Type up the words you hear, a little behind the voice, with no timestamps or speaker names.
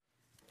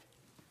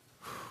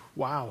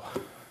Wow.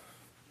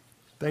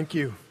 Thank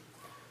you.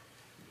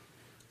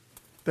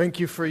 Thank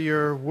you for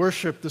your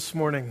worship this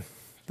morning.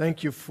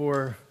 Thank you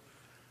for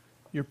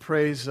your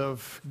praise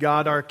of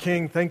God our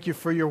King. Thank you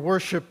for your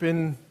worship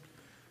in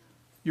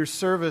your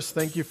service.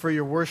 Thank you for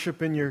your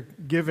worship in your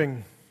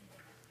giving.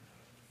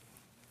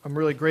 I'm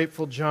really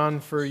grateful, John,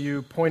 for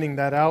you pointing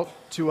that out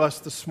to us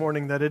this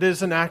morning, that it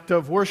is an act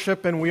of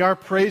worship and we are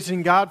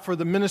praising God for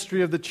the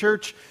ministry of the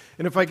church.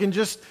 And if I can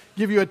just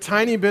give you a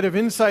tiny bit of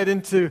insight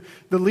into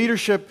the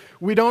leadership,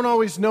 we don't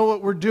always know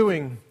what we're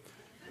doing.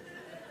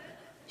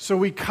 So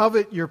we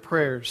covet your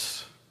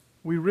prayers.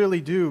 We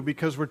really do,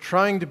 because we're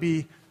trying to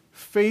be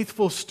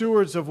faithful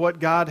stewards of what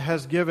God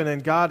has given,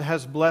 and God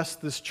has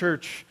blessed this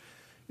church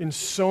in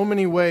so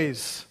many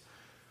ways.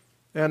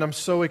 And I'm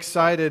so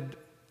excited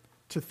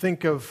to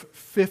think of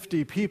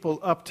 50 people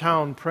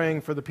uptown praying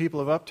for the people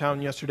of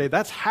Uptown yesterday.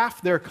 That's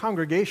half their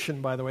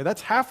congregation, by the way.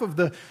 That's half of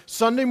the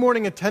Sunday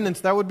morning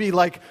attendance. That would be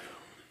like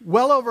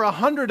well over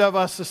 100 of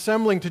us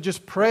assembling to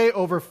just pray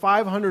over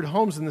 500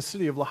 homes in the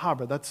city of La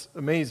Habra. That's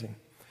amazing.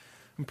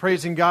 I'm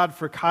praising God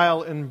for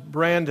Kyle and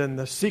Brandon,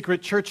 the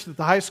secret church that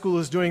the high school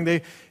is doing.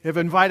 They have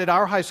invited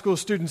our high school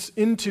students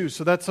into,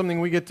 so that's something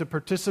we get to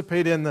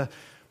participate in.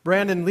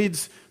 Brandon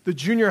leads the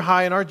junior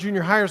high, and our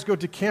junior hires go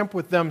to camp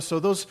with them.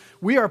 So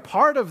we are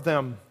part of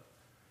them.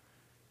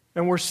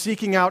 And we're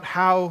seeking out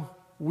how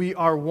we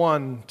are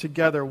one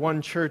together,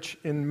 one church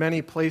in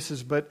many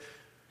places. But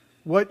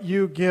what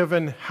you give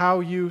and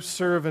how you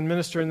serve and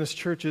minister in this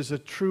church is a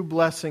true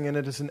blessing, and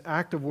it is an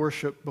act of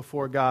worship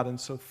before God.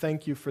 And so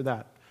thank you for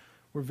that.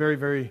 We're very,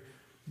 very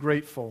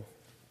grateful.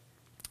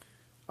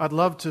 I'd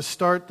love to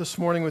start this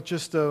morning with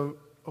just a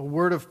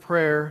word of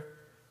prayer.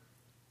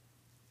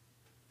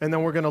 And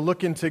then we're going to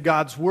look into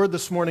God's Word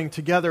this morning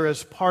together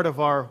as part of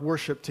our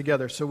worship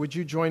together. So would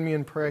you join me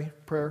in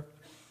prayer?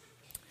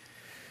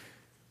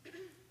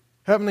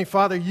 Heavenly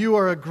Father, you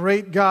are a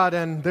great God,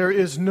 and there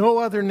is no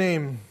other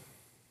name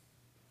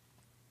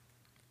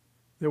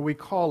that we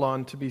call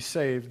on to be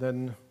saved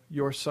than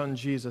your Son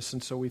Jesus.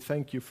 And so we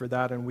thank you for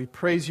that, and we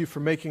praise you for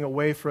making a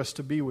way for us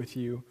to be with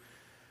you.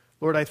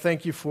 Lord, I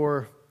thank you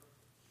for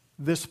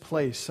this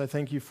place. I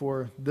thank you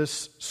for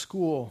this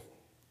school,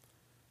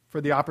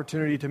 for the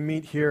opportunity to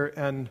meet here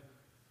and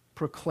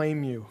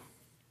proclaim you.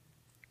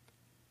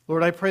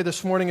 Lord, I pray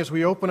this morning as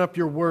we open up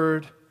your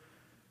word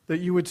that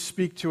you would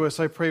speak to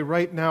us. I pray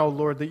right now,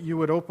 Lord, that you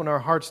would open our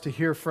hearts to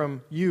hear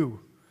from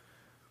you,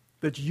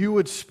 that you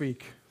would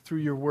speak through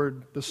your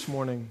word this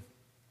morning.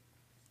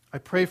 I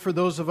pray for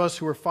those of us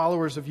who are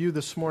followers of you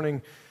this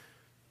morning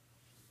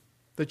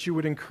that you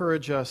would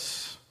encourage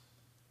us,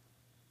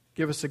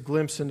 give us a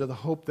glimpse into the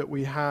hope that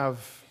we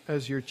have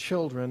as your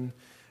children.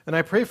 And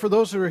I pray for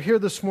those who are here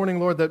this morning,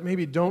 Lord, that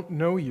maybe don't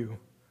know you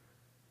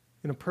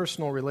in a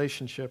personal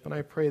relationship. And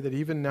I pray that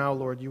even now,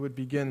 Lord, you would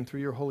begin through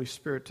your Holy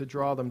Spirit to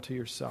draw them to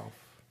yourself.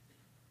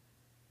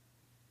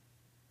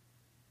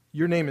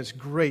 Your name is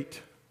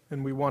great,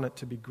 and we want it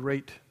to be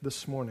great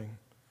this morning.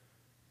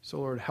 So,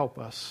 Lord, help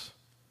us.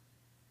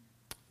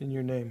 In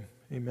your name,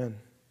 amen.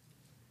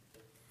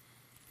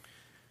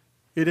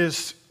 It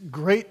is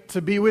great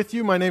to be with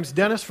you. My name's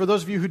Dennis. For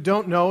those of you who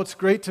don't know, it's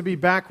great to be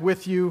back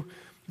with you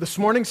this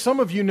morning. Some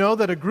of you know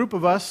that a group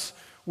of us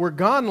were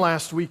gone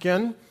last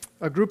weekend.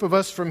 A group of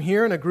us from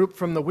here and a group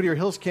from the Whittier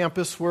Hills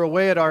campus were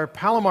away at our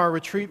Palomar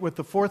retreat with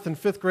the 4th and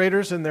 5th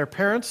graders and their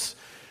parents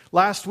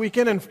last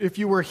weekend. And if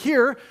you were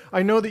here,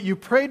 I know that you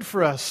prayed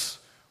for us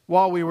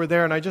while we were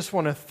there. And I just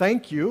want to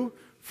thank you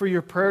for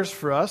your prayers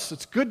for us.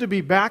 It's good to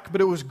be back,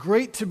 but it was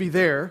great to be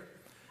there.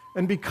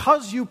 And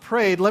because you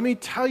prayed, let me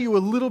tell you a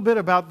little bit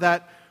about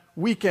that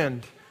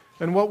weekend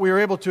and what we were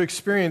able to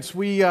experience.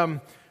 We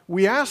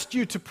asked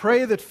you to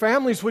pray that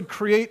families would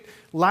create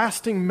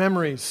lasting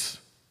memories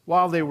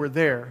while they were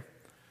there.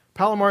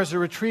 Palomar is a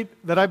retreat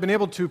that I've been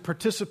able to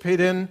participate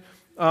in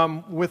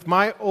with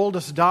my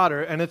oldest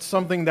daughter, and it's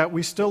something that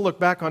we still look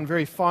back on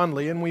very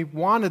fondly, and we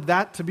wanted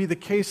that to be the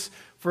case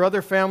for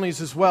other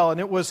families as well. And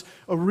it was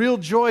a real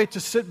joy to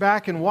sit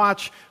back and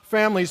watch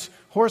families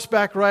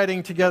horseback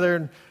riding together,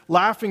 and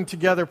laughing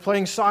together,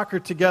 playing soccer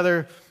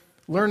together,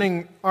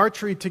 learning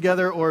archery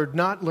together or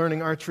not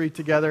learning archery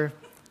together.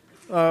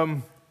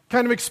 Kind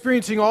of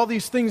experiencing all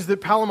these things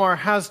that Palomar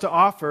has to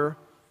offer,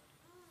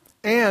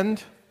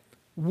 and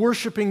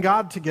worshiping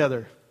God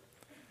together,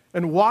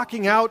 and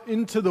walking out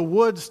into the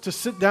woods to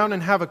sit down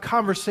and have a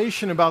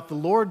conversation about the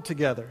Lord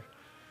together.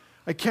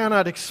 I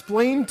cannot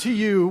explain to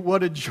you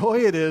what a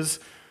joy it is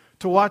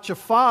to watch a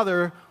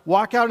father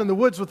walk out in the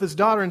woods with his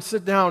daughter and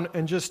sit down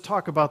and just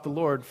talk about the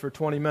Lord for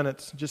 20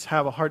 minutes, just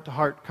have a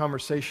heart-to-heart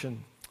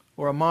conversation,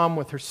 or a mom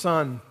with her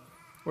son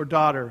or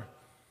daughter.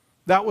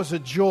 That was a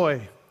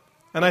joy.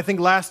 And I think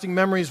lasting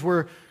memories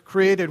were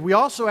created. We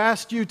also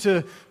asked you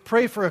to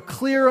pray for a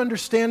clear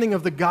understanding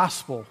of the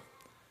gospel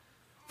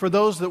for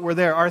those that were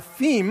there. Our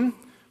theme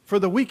for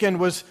the weekend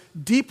was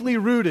deeply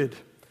rooted.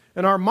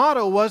 And our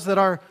motto was that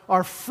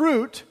our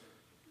fruit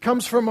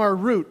comes from our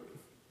root.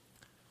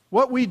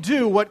 What we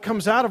do, what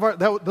comes out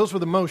of those were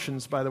the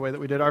motions, by the way, that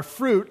we did. Our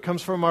fruit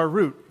comes from our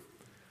root.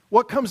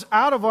 What comes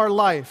out of our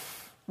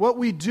life what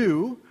we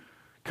do,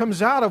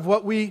 comes out of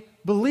what we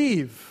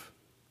believe,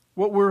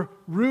 what we're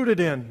rooted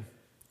in.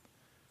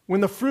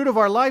 When the fruit of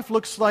our life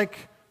looks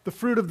like the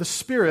fruit of the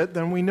Spirit,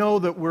 then we know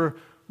that we're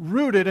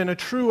rooted in a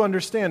true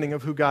understanding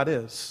of who God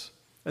is,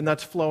 and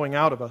that's flowing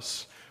out of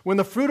us. When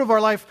the fruit of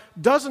our life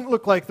doesn't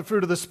look like the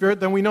fruit of the Spirit,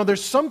 then we know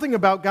there's something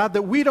about God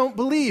that we don't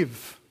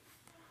believe.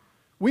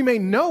 We may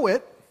know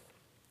it,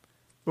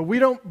 but we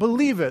don't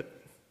believe it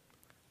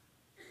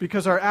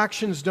because our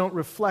actions don't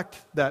reflect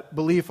that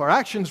belief. Our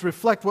actions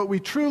reflect what we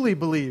truly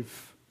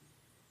believe.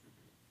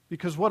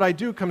 Because what I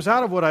do comes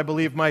out of what I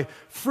believe. My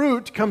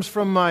fruit comes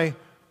from my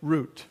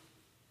root.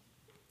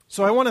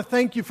 So I want to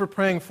thank you for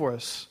praying for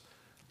us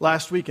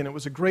last week, and it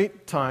was a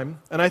great time.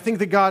 And I think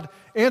that God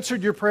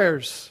answered your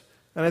prayers,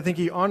 and I think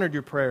He honored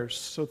your prayers.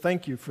 So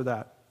thank you for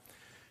that.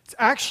 It's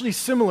actually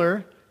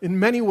similar in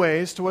many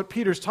ways to what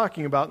Peter's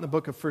talking about in the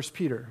book of 1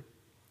 Peter.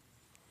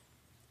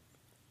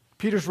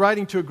 Peter's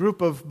writing to a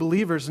group of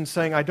believers and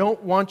saying, I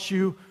don't want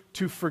you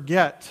to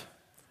forget.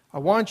 I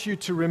want you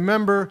to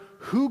remember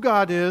who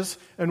God is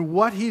and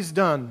what He's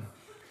done.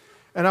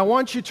 And I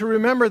want you to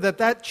remember that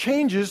that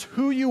changes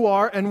who you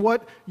are and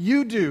what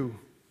you do.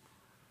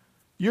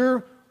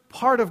 You're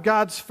part of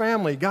God's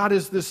family. God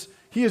is this,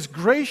 He is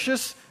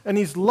gracious and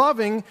He's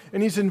loving,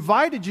 and He's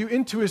invited you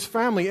into His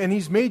family, and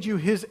He's made you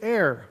His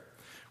heir,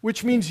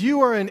 which means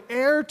you are an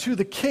heir to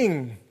the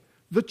King,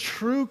 the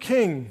true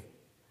King.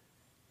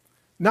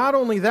 Not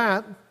only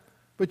that,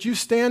 but you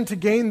stand to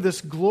gain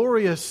this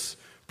glorious,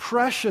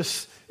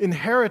 precious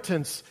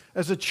inheritance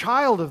as a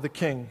child of the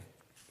King.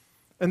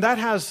 And that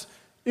has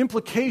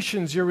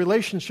implications, your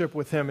relationship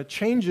with Him. It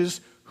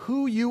changes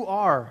who you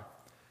are.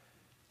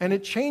 And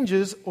it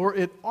changes, or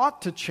it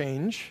ought to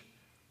change,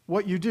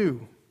 what you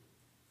do.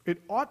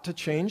 It ought to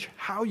change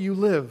how you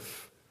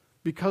live,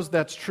 because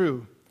that's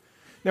true.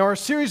 Now, our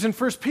series in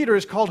 1 Peter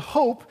is called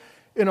Hope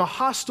in a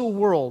Hostile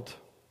World.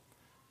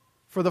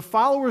 For the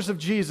followers of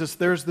Jesus,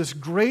 there's this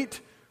great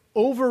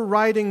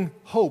overriding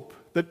hope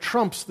that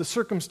trumps the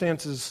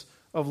circumstances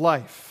of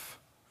life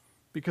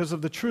because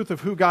of the truth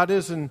of who God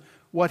is and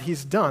what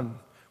He's done,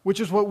 which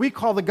is what we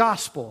call the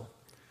gospel.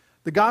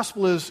 The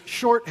gospel is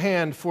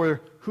shorthand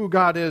for who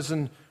God is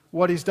and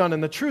what He's done.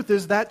 And the truth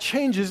is that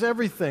changes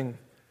everything.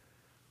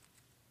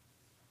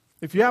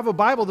 If you have a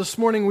Bible this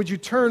morning, would you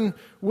turn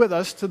with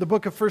us to the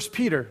book of 1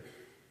 Peter?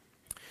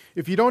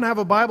 If you don't have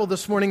a Bible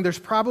this morning, there's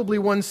probably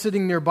one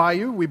sitting nearby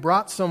you. We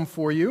brought some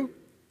for you.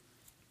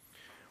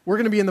 We're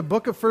going to be in the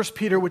book of 1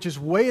 Peter, which is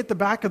way at the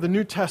back of the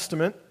New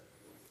Testament.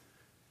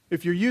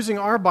 If you're using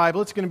our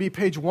Bible, it's going to be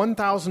page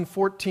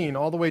 1014,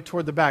 all the way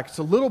toward the back. It's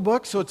a little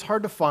book, so it's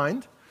hard to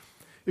find.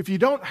 If you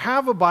don't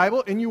have a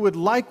Bible and you would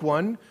like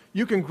one,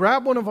 you can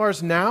grab one of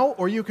ours now,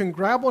 or you can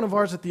grab one of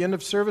ours at the end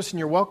of service, and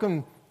you're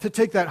welcome to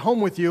take that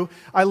home with you.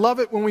 I love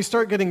it when we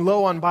start getting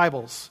low on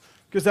Bibles,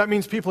 because that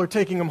means people are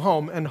taking them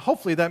home, and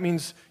hopefully that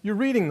means you're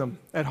reading them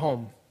at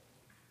home.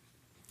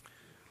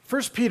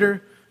 1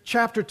 Peter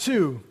chapter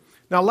 2.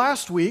 Now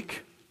last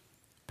week,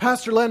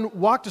 Pastor Len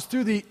walked us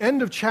through the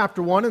end of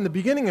chapter 1 and the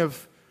beginning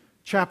of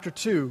chapter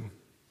 2.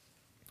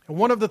 And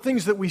one of the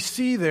things that we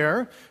see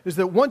there is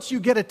that once you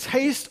get a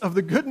taste of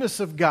the goodness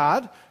of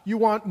God, you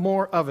want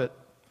more of it.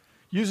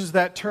 Uses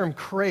that term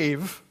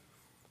crave.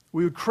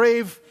 We would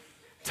crave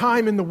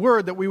time in the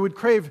Word, that we would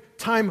crave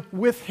time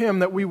with Him,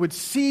 that we would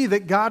see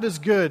that God is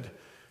good,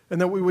 and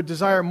that we would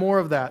desire more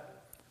of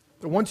that.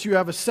 That once you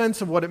have a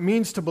sense of what it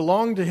means to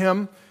belong to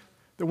Him,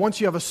 that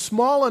once you have a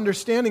small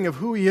understanding of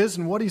who He is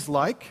and what He's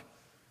like,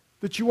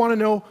 that you want to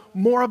know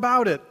more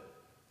about it.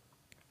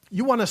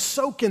 You want to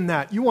soak in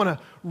that. You want to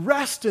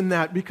rest in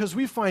that, because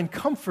we find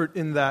comfort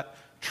in that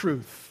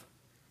truth,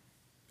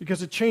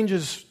 because it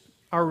changes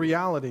our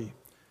reality.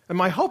 And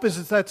my hope is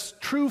that that's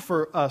true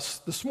for us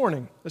this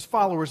morning as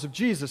followers of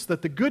Jesus,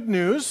 that the good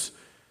news,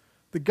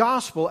 the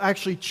gospel,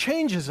 actually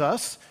changes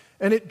us,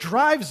 and it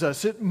drives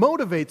us, it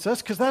motivates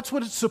us, because that's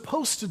what it's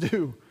supposed to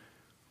do.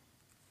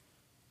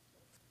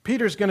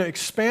 Peter's going to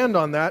expand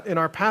on that in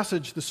our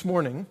passage this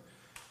morning.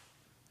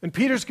 And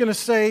Peter's going to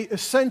say,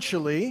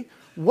 essentially,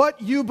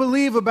 what you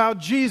believe about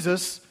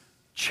Jesus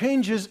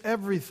changes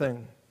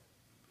everything.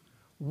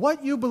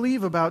 What you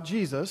believe about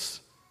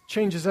Jesus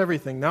changes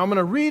everything. Now, I'm going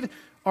to read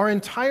our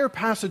entire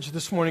passage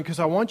this morning because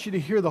I want you to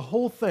hear the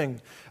whole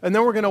thing. And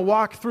then we're going to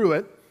walk through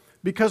it,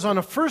 because on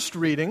a first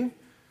reading,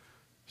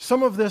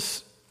 some of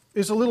this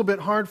is a little bit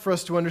hard for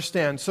us to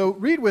understand. So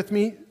read with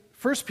me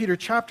 1 Peter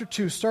chapter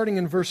 2, starting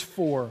in verse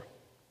 4.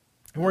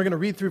 And we're going to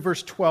read through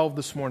verse 12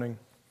 this morning.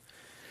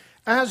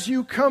 As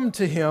you come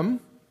to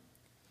Him,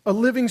 a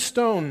living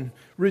stone,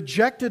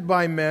 rejected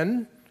by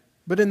men,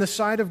 but in the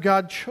sight of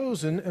God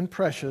chosen and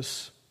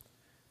precious,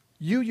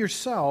 you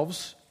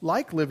yourselves,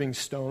 like living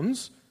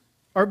stones,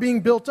 are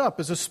being built up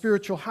as a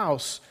spiritual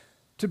house,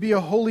 to be a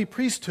holy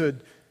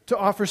priesthood, to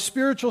offer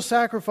spiritual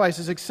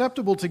sacrifices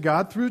acceptable to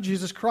God through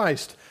Jesus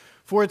Christ.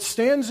 For it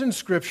stands in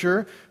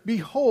Scripture,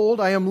 behold,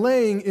 I am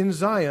laying in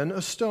Zion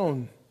a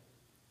stone,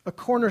 a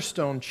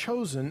cornerstone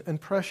chosen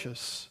and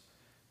precious,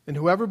 and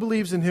whoever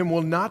believes in Him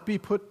will not be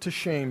put to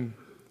shame.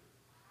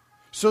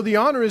 So the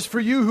honor is for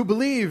you who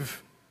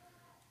believe.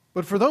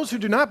 But for those who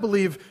do not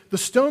believe, the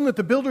stone that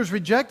the builders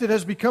rejected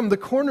has become the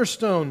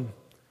cornerstone,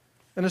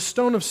 and a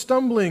stone of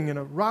stumbling and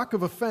a rock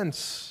of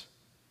offense.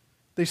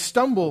 They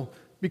stumble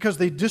because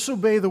they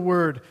disobey the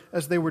word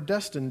as they were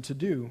destined to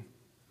do.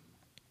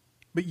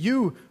 But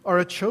you are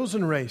a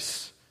chosen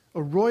race,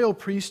 a royal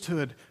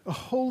priesthood, a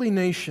holy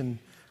nation,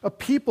 a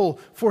people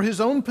for his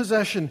own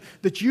possession,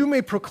 that you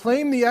may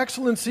proclaim the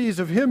excellencies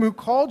of him who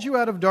called you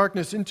out of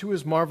darkness into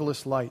his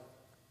marvelous light.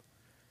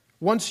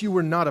 Once you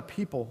were not a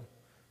people,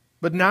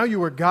 but now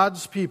you are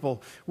God's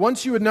people.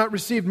 Once you had not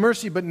received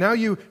mercy, but now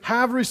you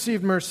have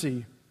received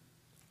mercy.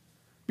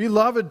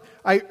 Beloved,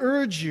 I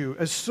urge you,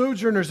 as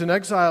sojourners and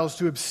exiles,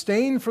 to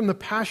abstain from the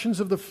passions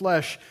of the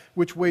flesh,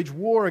 which wage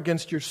war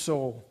against your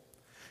soul.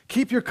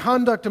 Keep your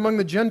conduct among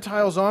the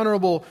Gentiles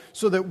honorable,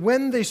 so that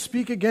when they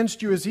speak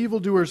against you as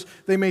evildoers,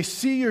 they may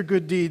see your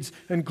good deeds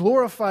and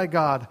glorify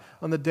God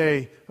on the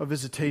day of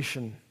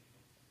visitation.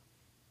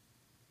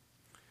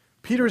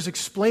 Peter is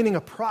explaining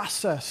a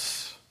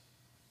process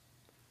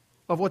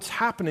of what's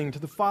happening to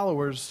the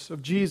followers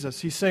of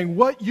Jesus. He's saying,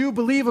 what you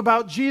believe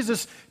about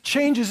Jesus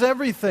changes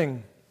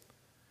everything.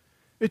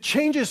 It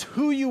changes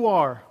who you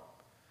are,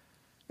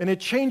 and it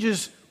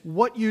changes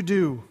what you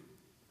do,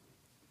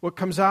 what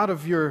comes out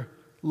of your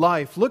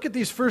life. Look at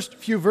these first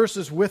few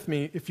verses with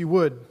me, if you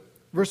would.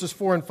 Verses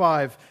 4 and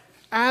 5.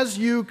 As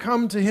you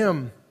come to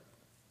him,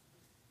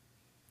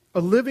 a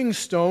living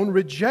stone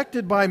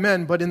rejected by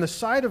men, but in the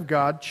sight of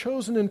God,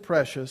 chosen and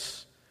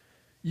precious,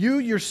 you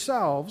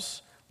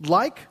yourselves,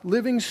 like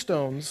living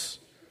stones,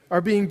 are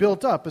being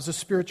built up as a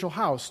spiritual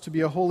house to be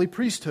a holy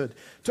priesthood,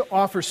 to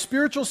offer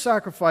spiritual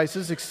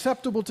sacrifices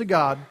acceptable to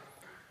God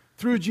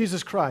through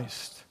Jesus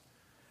Christ.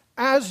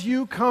 As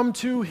you come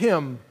to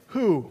him,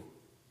 who?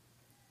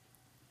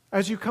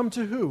 As you come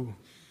to who?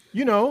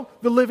 You know,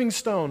 the living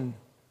stone.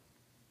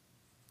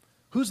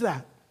 Who's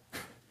that?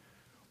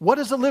 What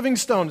is a living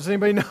stone? Does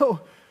anybody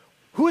know?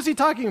 Who is he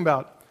talking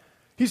about?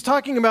 He's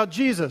talking about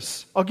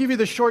Jesus. I'll give you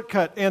the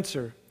shortcut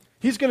answer.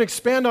 He's going to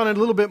expand on it a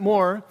little bit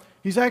more.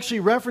 He's actually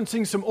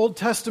referencing some Old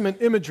Testament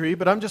imagery,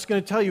 but I'm just going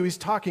to tell you he's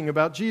talking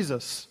about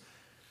Jesus.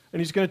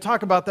 And he's going to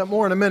talk about that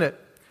more in a minute.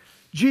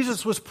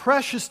 Jesus was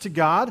precious to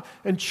God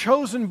and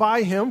chosen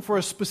by him for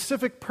a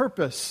specific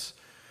purpose.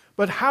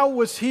 But how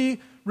was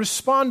he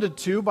responded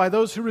to by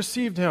those who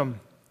received him?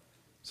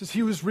 It says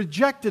he was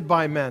rejected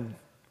by men,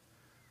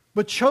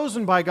 but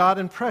chosen by God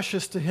and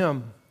precious to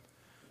him.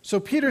 So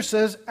Peter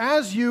says,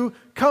 as you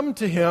come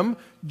to him,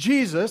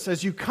 Jesus,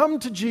 as you come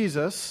to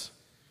Jesus,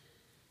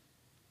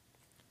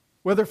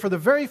 whether for the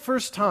very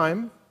first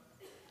time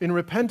in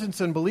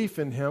repentance and belief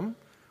in him,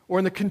 or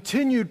in the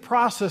continued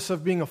process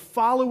of being a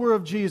follower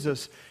of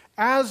Jesus,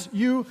 as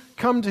you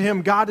come to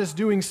him, God is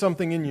doing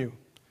something in you.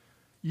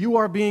 You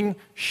are being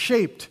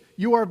shaped.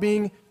 You are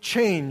being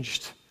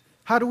changed.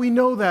 How do we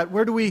know that?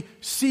 Where do we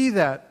see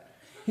that?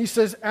 He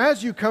says,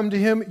 as you come to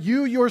him,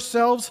 you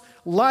yourselves,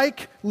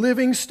 like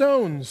living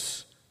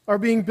stones, are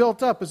being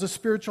built up as a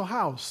spiritual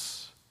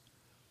house.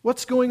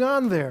 What's going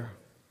on there?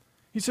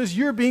 He says,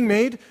 you're being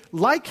made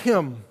like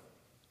him.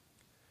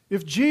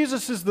 If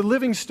Jesus is the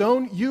living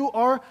stone, you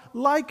are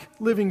like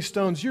living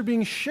stones. You're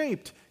being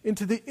shaped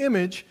into the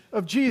image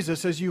of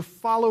Jesus as you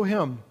follow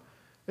him,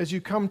 as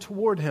you come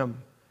toward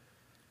him.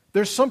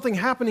 There's something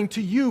happening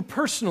to you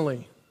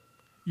personally.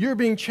 You're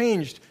being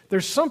changed.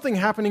 There's something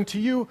happening to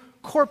you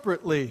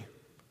corporately.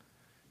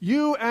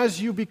 You,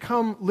 as you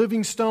become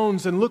living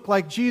stones and look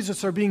like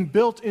Jesus, are being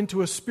built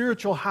into a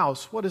spiritual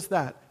house. What is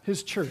that?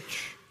 His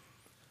church.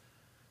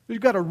 We've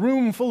got a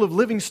room full of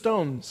living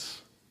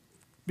stones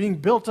being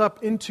built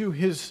up into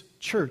his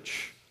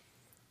church.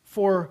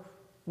 For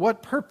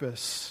what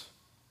purpose?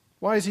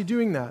 Why is he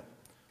doing that?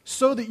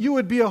 So that you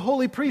would be a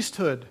holy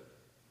priesthood.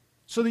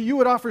 So that you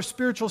would offer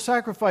spiritual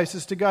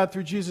sacrifices to God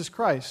through Jesus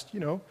Christ,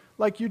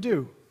 like you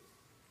do.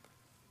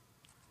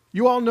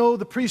 You all know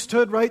the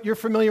priesthood, right? You're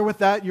familiar with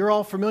that. You're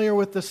all familiar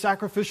with the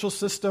sacrificial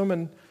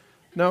system,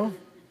 no?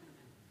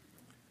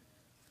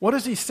 What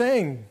is he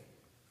saying?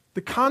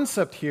 The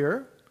concept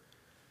here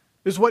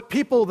is what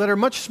people that are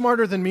much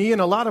smarter than me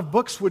and a lot of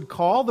books would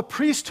call the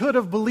priesthood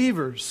of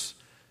believers.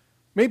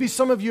 Maybe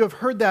some of you have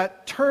heard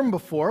that term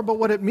before, but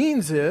what it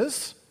means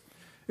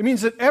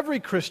that every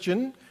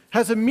Christian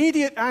has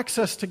immediate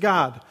access to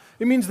God.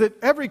 It means that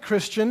every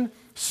Christian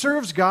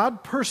serves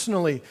God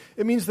personally.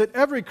 It means that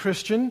every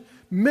Christian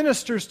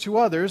ministers to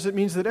others. It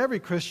means that every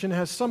Christian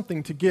has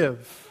something to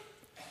give.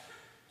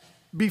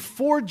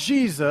 Before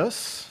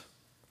Jesus,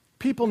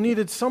 people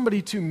needed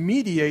somebody to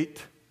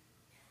mediate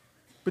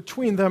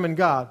between them and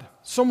God,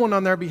 someone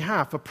on their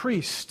behalf, a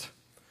priest,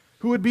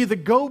 who would be the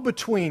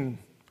go-between.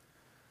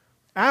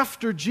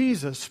 After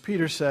Jesus,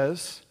 Peter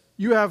says,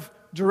 you have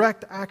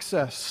direct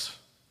access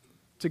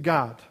to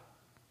God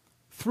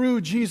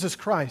through Jesus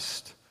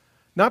Christ.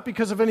 Not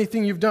because of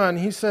anything you've done.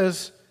 He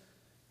says,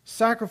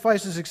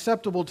 sacrifice is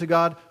acceptable to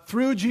God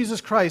through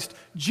Jesus Christ.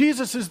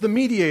 Jesus is the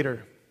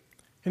mediator,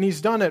 and he's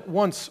done it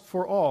once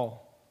for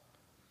all.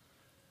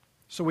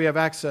 So we have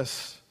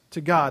access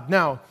to God.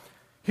 Now,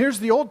 Here's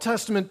the Old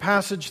Testament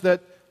passage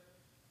that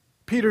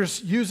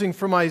Peter's using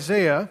from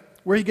Isaiah,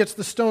 where he gets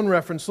the stone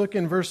reference. Look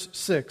in verse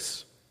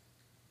 6.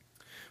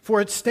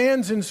 For it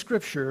stands in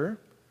Scripture,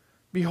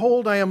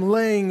 behold, I am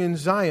laying in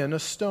Zion a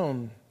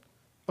stone,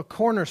 a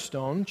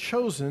cornerstone,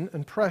 chosen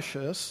and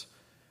precious,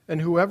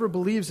 and whoever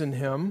believes in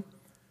him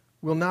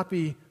will not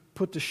be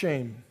put to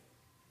shame.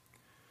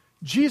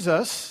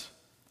 Jesus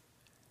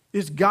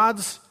is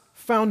God's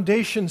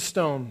foundation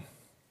stone.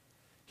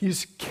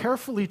 He's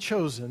carefully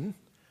chosen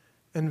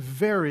and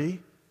very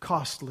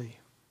costly.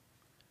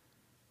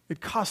 It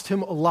cost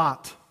him a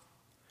lot.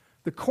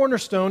 The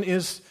cornerstone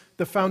is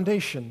the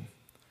foundation.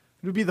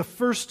 It would be the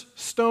first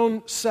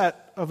stone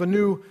set of a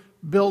new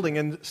building,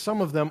 and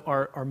some of them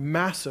are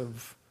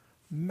massive,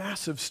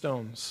 massive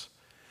stones.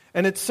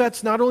 And it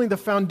sets not only the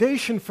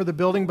foundation for the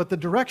building, but the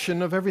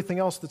direction of everything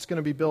else that's going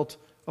to be built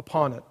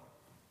upon it.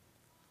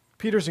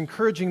 Peter's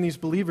encouraging these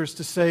believers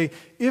to say,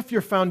 if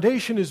your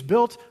foundation is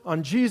built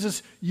on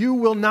Jesus, you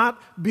will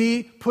not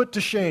be put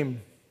to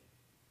shame.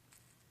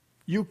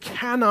 You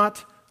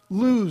cannot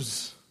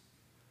lose.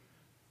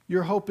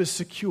 Your hope is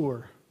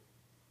secure.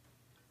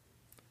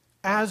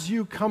 As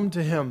you come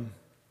to Him,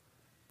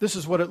 this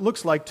is what it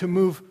looks like to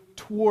move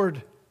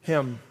toward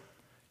Him.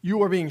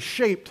 You are being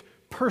shaped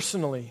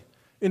personally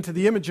into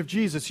the image of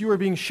Jesus. You are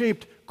being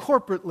shaped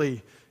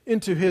corporately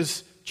into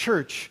His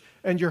church,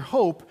 and your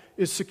hope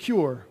is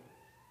secure.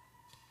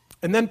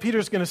 And then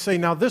Peter's going to say,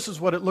 now this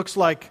is what it looks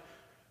like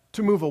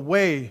to move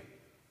away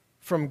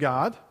from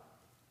God.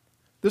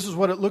 This is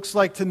what it looks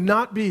like to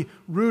not be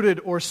rooted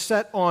or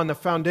set on the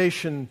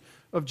foundation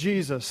of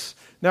Jesus.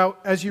 Now,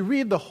 as you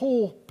read the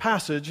whole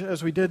passage,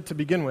 as we did to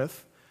begin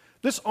with,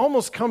 this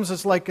almost comes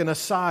as like an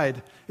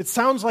aside. It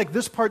sounds like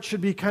this part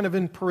should be kind of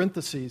in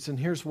parentheses, and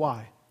here's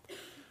why.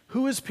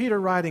 Who is Peter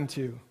writing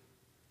to?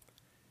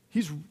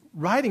 He's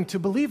writing to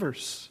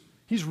believers.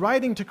 He's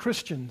writing to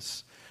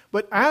Christians.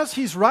 But as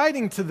he's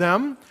writing to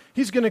them,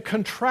 he's going to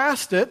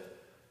contrast it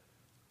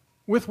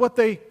with what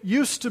they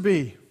used to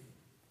be,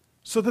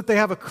 so that they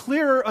have a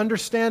clearer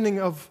understanding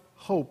of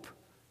hope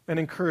and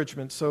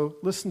encouragement. So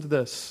listen to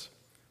this,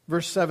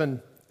 verse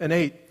 7 and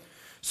 8.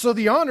 So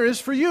the honor is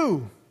for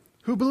you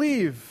who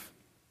believe.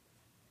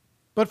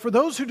 But for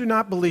those who do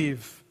not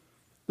believe,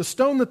 the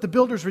stone that the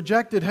builders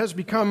rejected has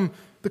become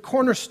the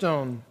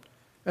cornerstone,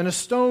 and a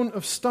stone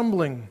of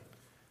stumbling,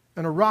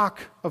 and a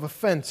rock of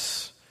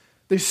offense.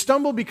 They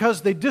stumble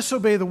because they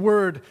disobey the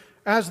word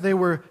as they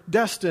were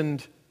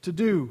destined to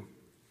do.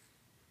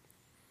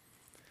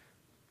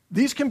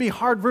 These can be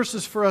hard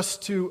verses for us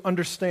to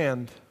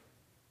understand.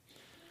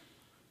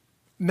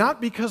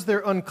 Not because they're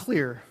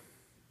unclear,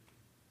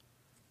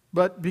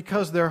 but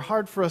because they're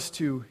hard for us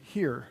to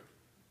hear.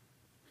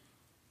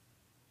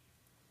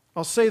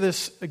 I'll say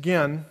this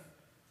again.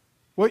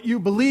 What you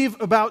believe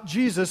about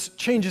Jesus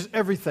changes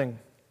everything.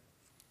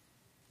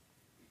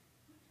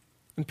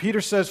 And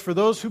Peter says, for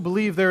those who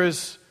believe, there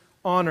is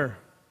honor.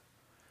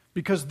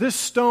 Because this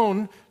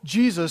stone,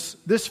 Jesus,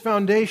 this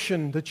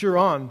foundation that you're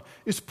on,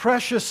 is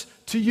precious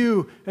to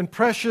you and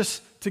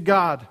precious to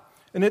God.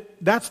 And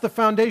that's the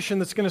foundation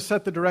that's going to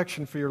set the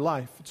direction for your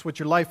life. It's what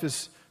your life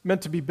is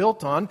meant to be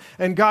built on.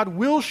 And God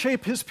will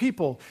shape His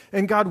people.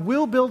 And God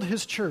will build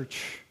His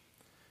church.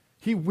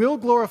 He will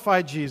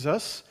glorify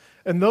Jesus.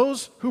 And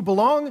those who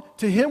belong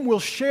to Him will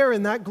share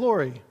in that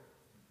glory.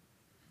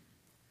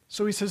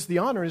 So he says the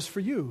honor is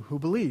for you who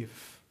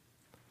believe.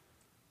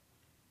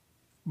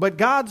 But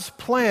God's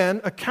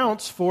plan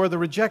accounts for the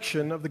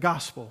rejection of the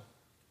gospel.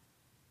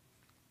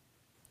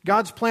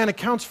 God's plan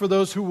accounts for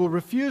those who will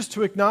refuse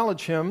to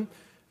acknowledge Him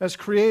as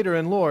Creator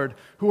and Lord,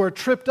 who are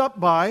tripped up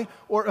by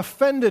or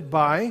offended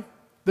by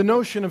the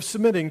notion of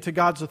submitting to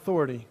God's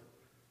authority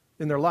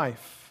in their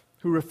life,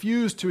 who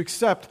refuse to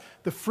accept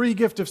the free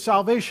gift of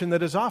salvation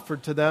that is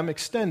offered to them,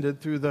 extended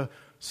through the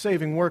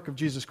saving work of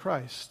Jesus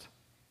Christ.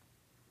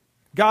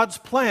 God's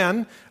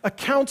plan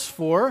accounts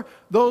for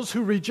those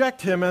who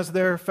reject Him as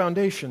their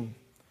foundation,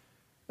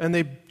 and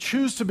they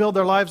choose to build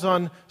their lives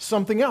on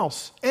something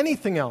else,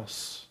 anything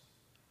else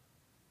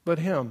but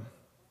Him.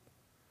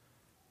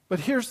 But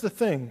here's the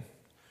thing.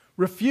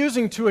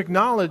 Refusing to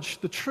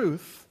acknowledge the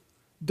truth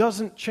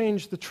doesn't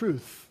change the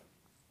truth.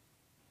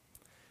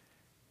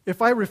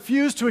 If I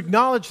refuse to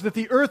acknowledge that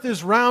the earth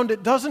is round,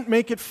 it doesn't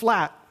make it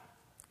flat.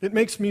 It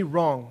makes me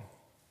wrong.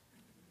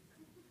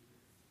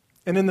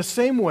 And in the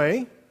same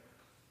way,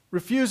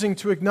 refusing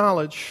to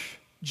acknowledge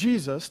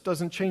Jesus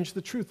doesn't change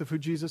the truth of who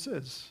Jesus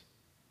is.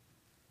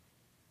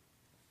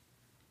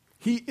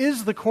 He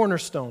is the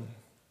cornerstone.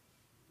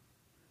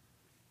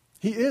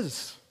 He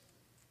is.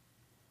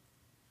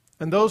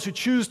 And those who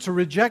choose to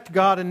reject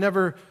God and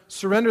never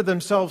surrender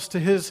themselves to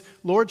His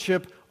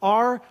lordship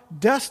are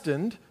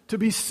destined to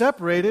be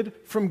separated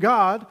from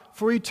God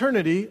for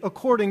eternity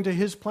according to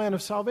His plan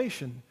of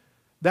salvation.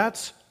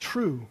 That's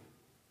true.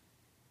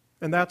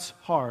 And that's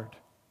hard.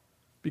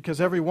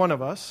 Because every one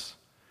of us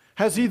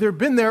has either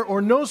been there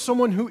or knows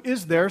someone who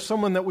is there,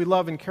 someone that we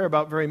love and care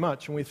about very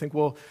much. And we think,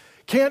 well,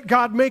 can't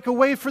God make a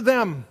way for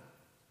them?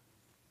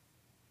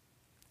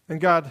 And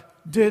God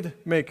did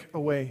make a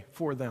way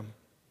for them.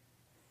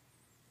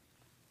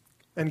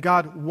 And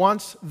God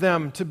wants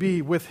them to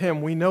be with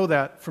him. We know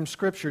that from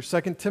Scripture.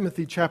 2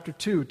 Timothy chapter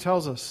 2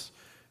 tells us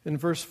in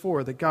verse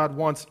 4 that God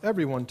wants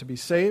everyone to be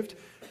saved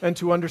and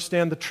to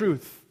understand the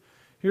truth.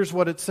 Here's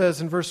what it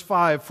says in verse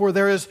 5. For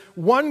there is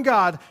one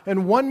God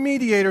and one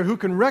mediator who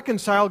can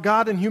reconcile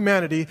God and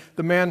humanity,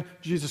 the man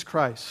Jesus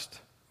Christ.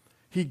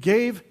 He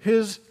gave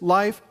his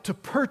life to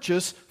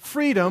purchase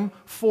freedom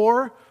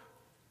for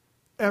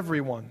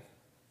everyone.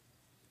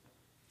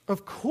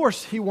 Of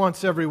course he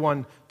wants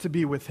everyone to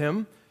be with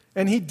him,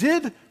 and he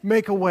did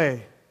make a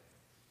way.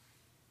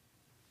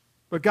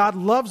 But God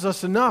loves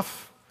us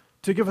enough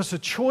to give us a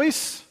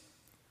choice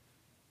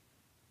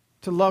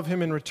to love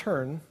him in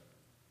return.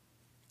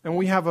 And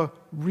we have a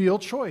real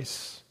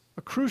choice,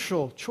 a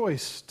crucial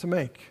choice to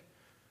make.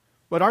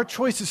 But our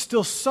choice is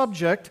still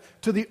subject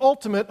to the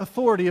ultimate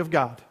authority of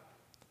God.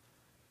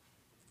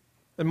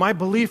 And my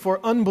belief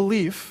or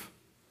unbelief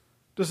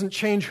doesn't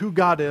change who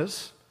God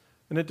is,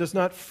 and it does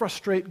not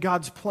frustrate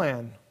God's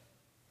plan.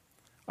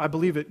 I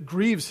believe it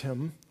grieves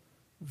him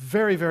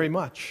very, very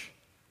much.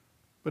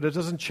 But it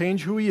doesn't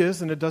change who he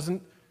is, and it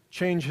doesn't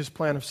change his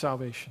plan of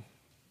salvation.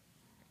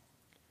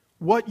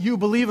 What you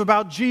believe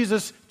about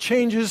Jesus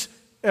changes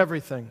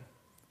everything.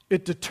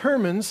 It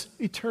determines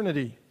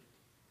eternity.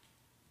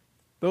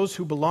 Those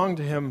who belong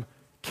to him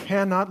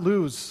cannot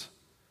lose,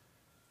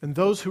 and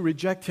those who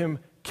reject him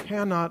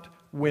cannot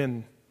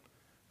win.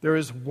 There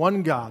is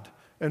one God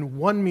and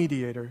one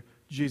mediator,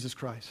 Jesus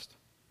Christ.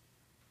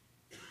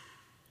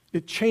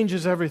 It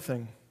changes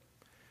everything.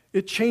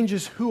 It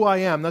changes who I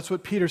am. That's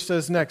what Peter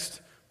says next,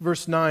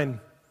 verse 9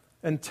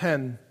 and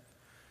 10.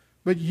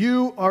 But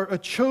you are a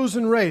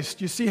chosen race.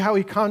 Do you see how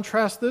he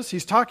contrasts this?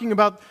 He's talking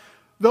about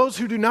those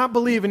who do not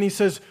believe, and he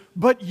says,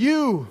 but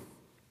you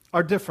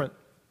are different.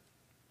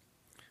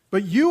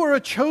 But you are a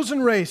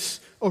chosen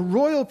race, a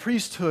royal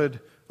priesthood,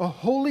 a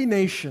holy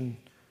nation,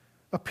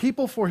 a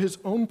people for his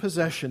own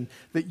possession,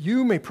 that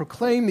you may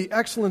proclaim the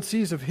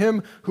excellencies of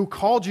him who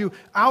called you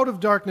out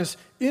of darkness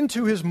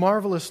into his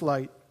marvelous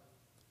light.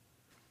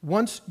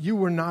 Once you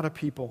were not a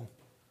people,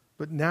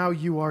 but now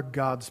you are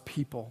God's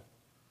people.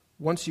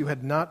 Once you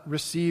had not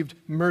received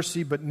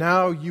mercy, but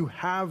now you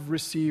have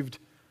received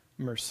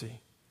mercy.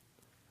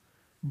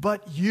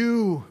 But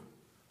you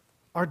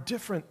are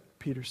different,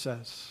 Peter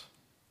says,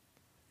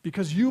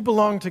 because you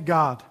belong to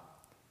God.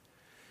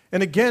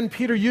 And again,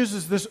 Peter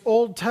uses this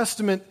Old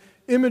Testament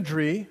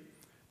imagery,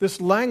 this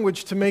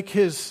language to make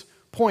his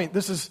point.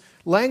 This is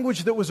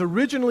language that was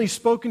originally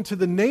spoken to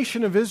the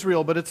nation of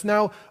Israel, but it's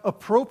now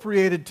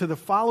appropriated to the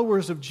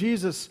followers of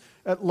Jesus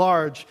at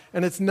large.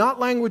 And it's not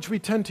language we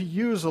tend to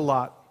use a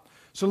lot.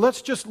 So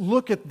let's just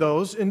look at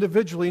those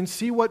individually and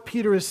see what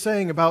Peter is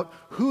saying about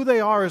who they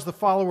are as the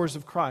followers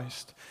of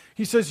Christ.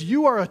 He says,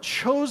 you are a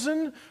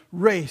chosen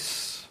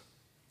race,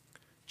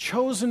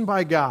 chosen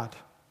by God.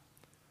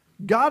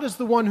 God is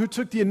the one who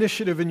took the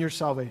initiative in your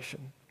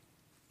salvation.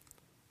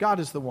 God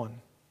is the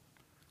one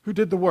who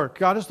did the work.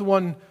 God is the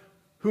one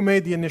who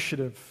made the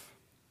initiative.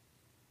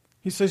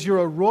 He says, you're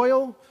a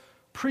royal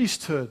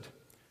priesthood.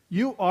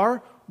 You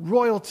are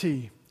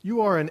royalty. You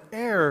are an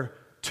heir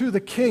to the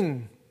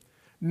king.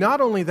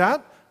 Not only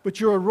that, but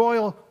you're a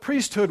royal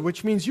priesthood,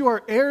 which means you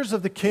are heirs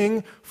of the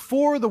king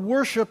for the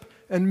worship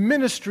and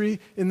ministry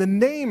in the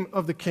name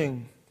of the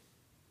king.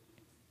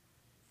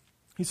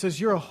 He says,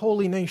 you're a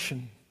holy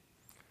nation.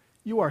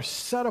 You are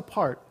set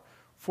apart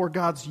for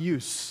God's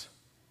use.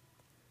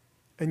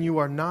 And you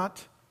are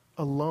not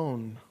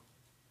alone.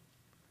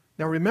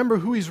 Now remember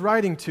who he's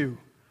writing to.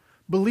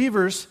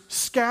 Believers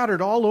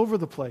scattered all over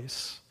the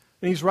place.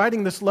 And he's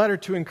writing this letter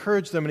to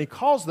encourage them, and he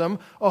calls them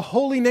a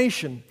holy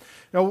nation.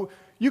 Now,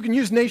 you can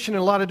use nation in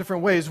a lot of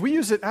different ways. We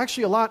use it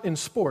actually a lot in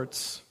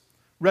sports.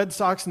 Red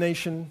Sox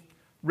nation,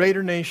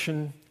 Raider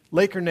nation,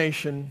 Laker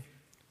nation.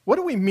 What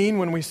do we mean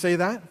when we say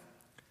that?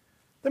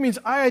 That means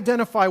I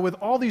identify with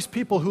all these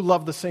people who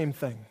love the same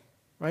thing,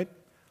 right?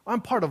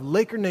 I'm part of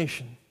Laker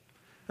nation.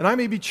 And I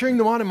may be cheering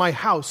them on in my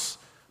house,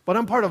 but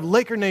I'm part of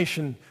Laker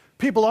nation.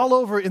 People all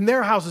over in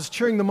their houses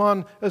cheering them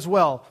on as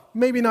well.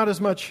 Maybe not as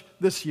much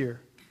this year.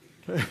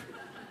 Okay?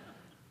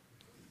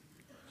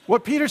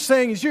 What Peter's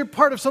saying is you're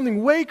part of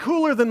something way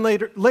cooler than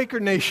Laker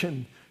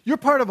nation. You're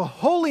part of a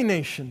holy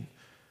nation.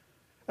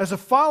 As a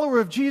follower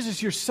of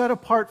Jesus, you're set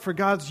apart for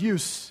God's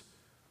use.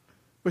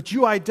 But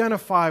you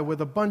identify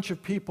with a bunch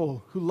of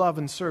people who love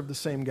and serve the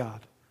same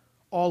God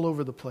all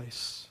over the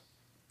place.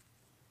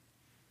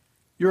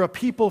 You're a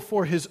people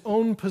for his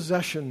own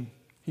possession,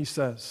 he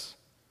says.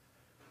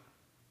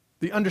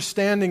 The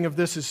understanding of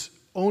this is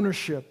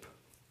ownership.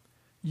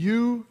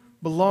 You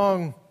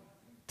belong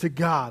to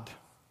God.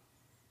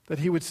 That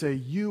he would say,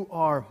 you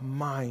are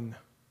mine.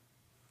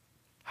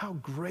 How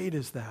great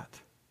is that?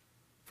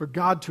 For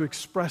God to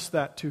express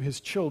that to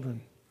his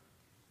children.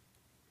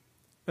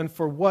 And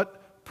for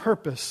what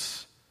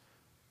purpose?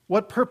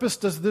 What purpose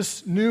does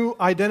this new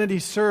identity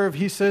serve?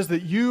 He says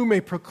that you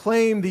may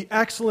proclaim the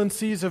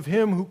excellencies of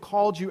him who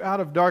called you out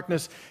of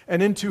darkness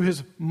and into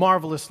his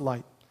marvelous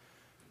light.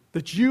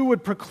 That you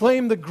would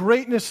proclaim the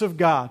greatness of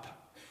God.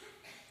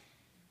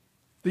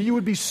 That you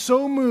would be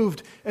so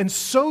moved and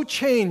so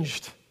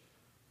changed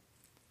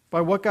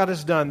by what God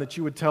has done that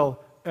you would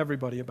tell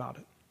everybody about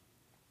it.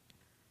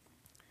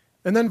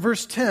 And then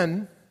verse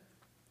 10,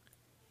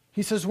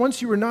 he says,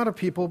 once you were not a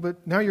people,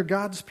 but now you're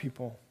God's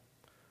people.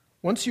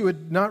 Once you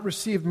had not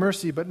received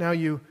mercy, but now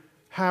you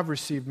have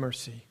received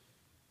mercy.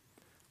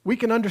 We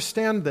can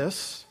understand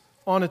this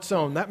on its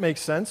own. That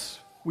makes sense.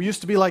 We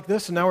used to be like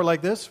this, and now we're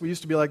like this. We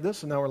used to be like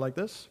this, and now we're like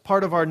this.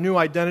 Part of our new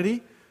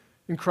identity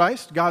in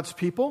Christ, God's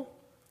people.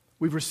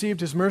 We've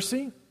received His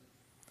mercy.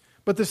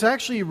 But this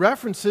actually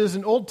references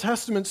an Old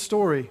Testament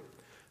story,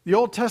 the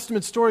Old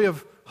Testament story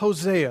of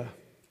Hosea.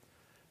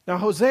 Now,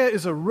 Hosea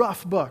is a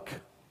rough book.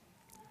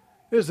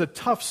 It is a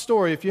tough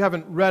story if you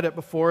haven't read it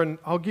before, and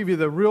I'll give you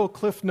the real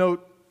Cliff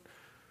Note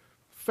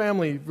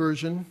family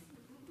version.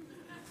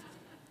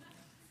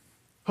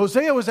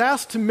 Hosea was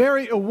asked to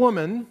marry a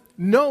woman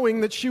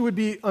knowing that she would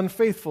be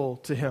unfaithful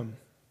to him.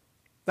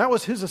 That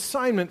was his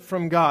assignment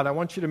from God. I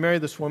want you to marry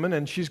this woman,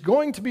 and she's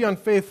going to be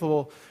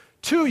unfaithful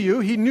to you.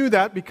 He knew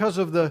that because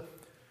of the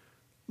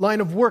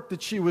line of work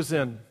that she was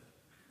in.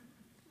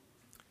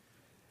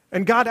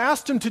 And God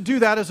asked him to do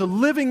that as a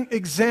living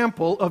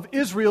example of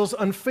Israel's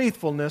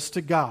unfaithfulness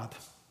to God.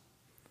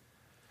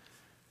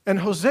 And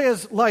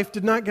Hosea's life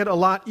did not get a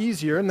lot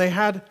easier, and they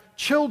had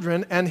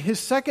children, and his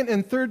second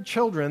and third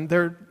children,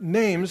 their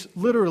names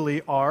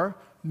literally are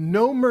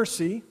No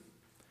Mercy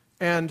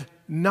and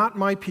Not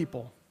My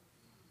People.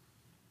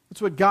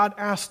 That's what God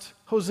asked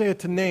Hosea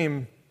to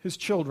name his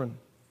children.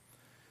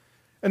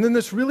 And then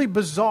this really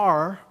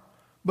bizarre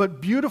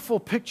but beautiful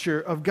picture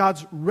of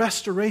God's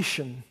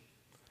restoration.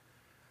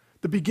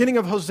 The beginning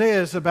of Hosea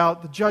is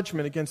about the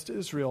judgment against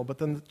Israel, but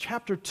then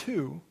chapter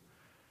 2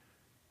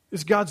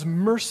 is God's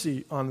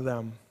mercy on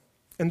them.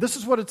 And this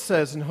is what it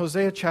says in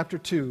Hosea chapter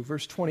 2,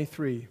 verse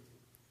 23.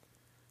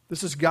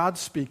 This is God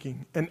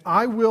speaking. And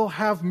I will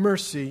have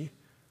mercy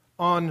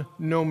on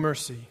no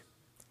mercy.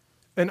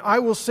 And I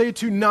will say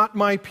to not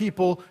my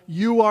people,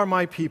 you are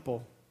my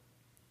people.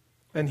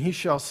 And he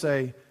shall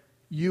say,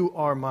 you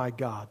are my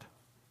God.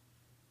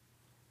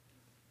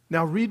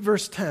 Now read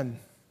verse 10.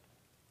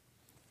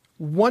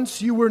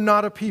 Once you were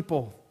not a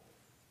people,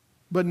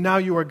 but now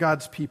you are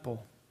God's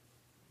people.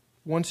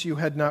 Once you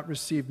had not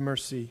received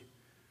mercy,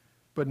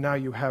 but now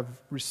you have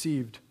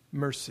received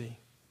mercy.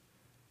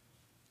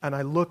 And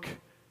I look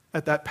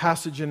at that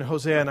passage in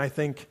Hosea and I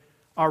think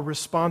our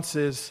response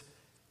is,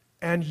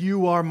 and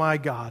you are my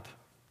God.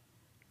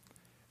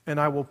 And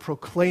I will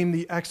proclaim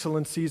the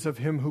excellencies of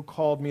him who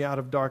called me out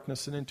of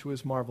darkness and into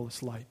his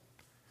marvelous light.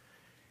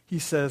 He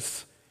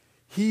says,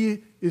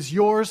 he is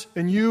yours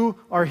and you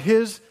are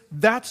his.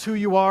 That's who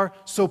you are,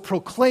 so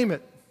proclaim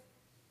it.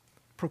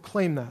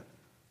 Proclaim that.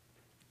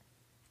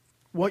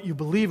 What you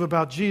believe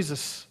about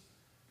Jesus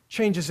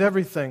changes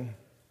everything.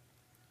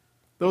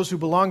 Those who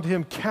belong to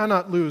him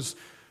cannot lose.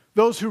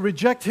 Those who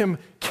reject him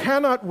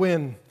cannot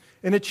win.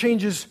 And it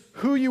changes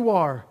who you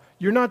are.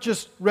 You're not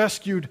just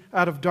rescued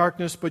out of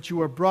darkness, but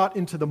you are brought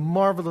into the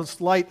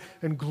marvelous light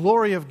and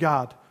glory of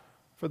God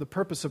for the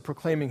purpose of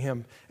proclaiming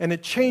him. And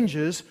it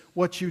changes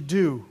what you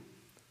do.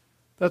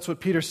 That's what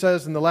Peter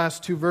says in the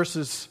last two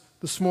verses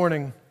this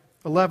morning,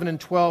 11 and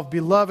 12.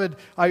 Beloved,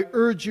 I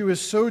urge you as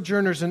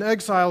sojourners and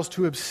exiles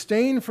to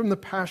abstain from the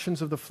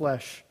passions of the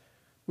flesh,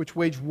 which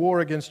wage war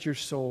against your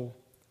soul.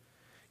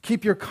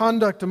 Keep your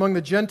conduct among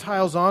the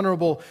Gentiles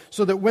honorable,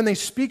 so that when they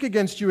speak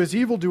against you as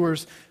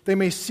evildoers, they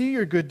may see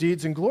your good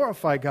deeds and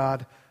glorify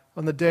God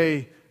on the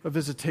day of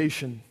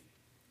visitation.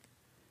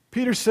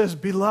 Peter says,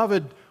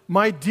 beloved,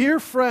 my dear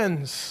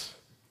friends.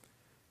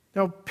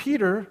 Now,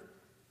 Peter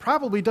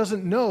probably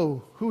doesn't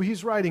know who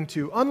he's writing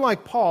to.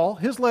 Unlike Paul,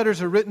 his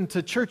letters are written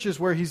to churches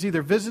where he's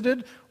either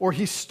visited or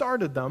he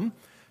started them.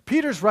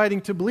 Peter's writing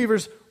to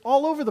believers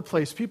all over the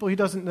place, people he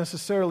doesn't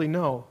necessarily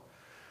know.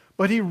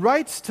 But he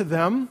writes to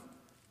them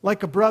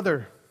like a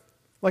brother,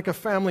 like a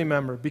family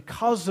member,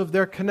 because of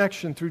their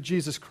connection through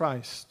Jesus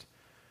Christ.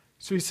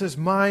 So he says,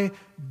 my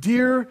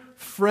dear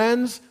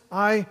friends,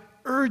 I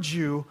urge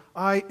you,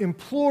 I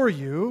implore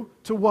you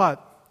to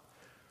what?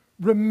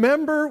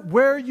 Remember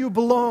where you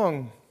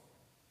belong.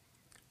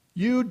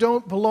 You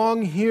don't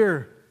belong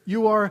here.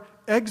 You are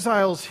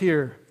exiles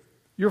here.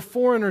 You're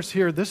foreigners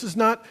here. This is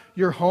not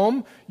your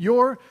home.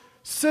 Your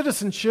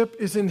citizenship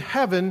is in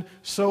heaven,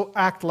 so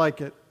act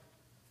like it.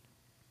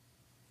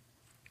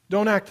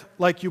 Don't act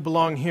like you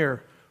belong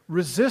here.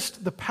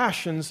 Resist the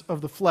passions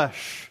of the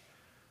flesh,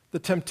 the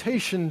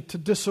temptation to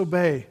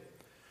disobey,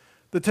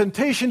 the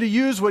temptation to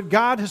use what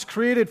God has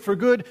created for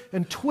good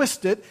and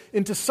twist it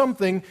into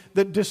something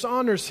that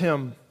dishonors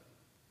him.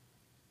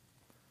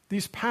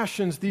 These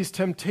passions, these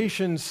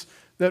temptations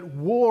that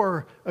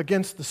war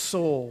against the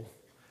soul,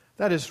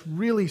 that is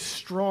really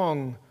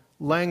strong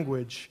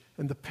language.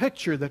 And the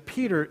picture that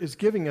Peter is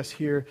giving us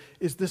here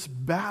is this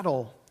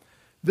battle,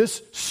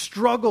 this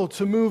struggle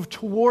to move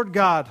toward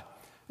God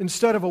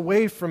instead of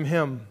away from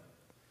him.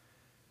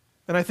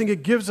 And I think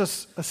it gives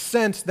us a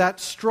sense, that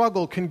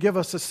struggle can give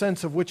us a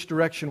sense of which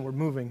direction we're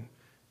moving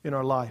in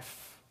our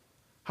life.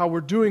 How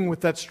we're doing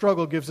with that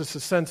struggle gives us a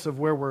sense of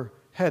where we're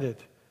headed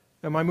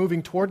Am I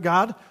moving toward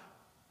God,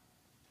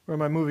 or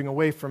am I moving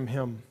away from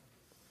Him?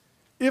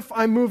 If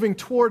I'm moving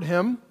toward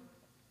Him,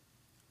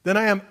 then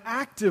I am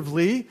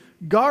actively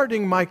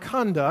guarding my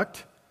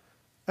conduct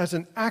as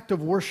an act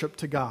of worship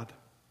to God.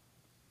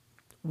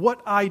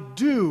 What I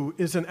do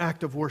is an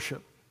act of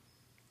worship,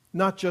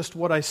 not just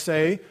what I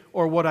say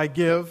or what I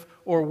give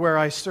or where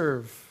I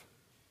serve.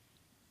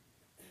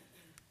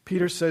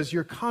 Peter says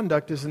your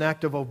conduct is an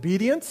act of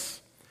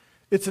obedience,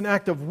 it's an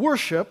act of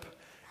worship,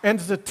 and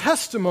it's a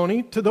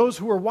testimony to those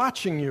who are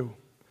watching you.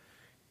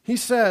 He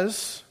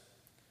says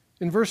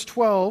in verse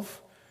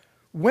 12,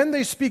 when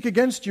they speak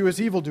against you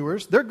as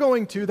evildoers, they're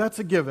going to, that's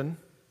a given,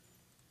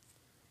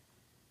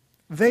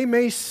 they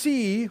may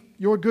see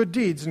your good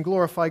deeds and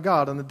glorify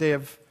God on the day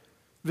of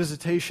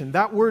visitation.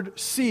 That word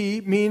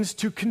see means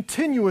to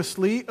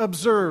continuously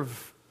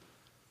observe.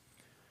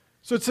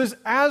 So it says,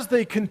 as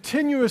they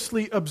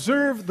continuously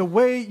observe the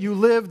way you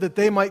live, that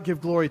they might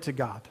give glory to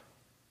God.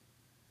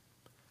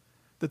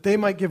 That they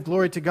might give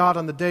glory to God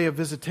on the day of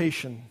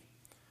visitation.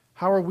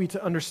 How are we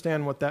to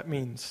understand what that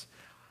means?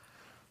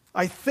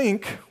 I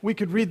think we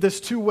could read this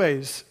two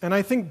ways, and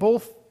I think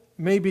both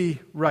may be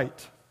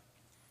right.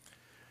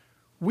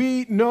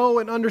 We know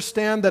and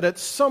understand that at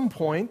some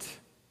point,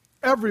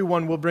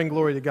 everyone will bring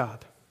glory to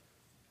God.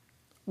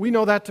 We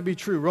know that to be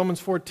true. Romans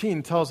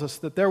 14 tells us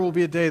that there will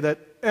be a day that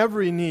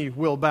every knee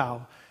will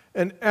bow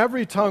and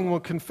every tongue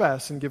will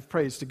confess and give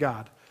praise to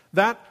God.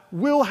 That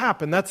will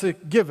happen. That's a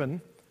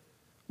given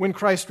when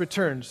Christ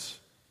returns,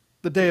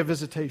 the day of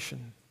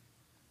visitation.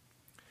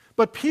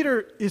 But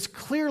Peter is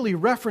clearly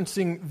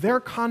referencing their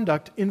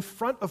conduct in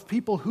front of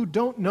people who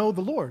don't know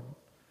the Lord,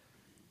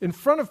 in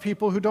front of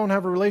people who don't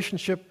have a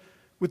relationship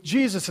with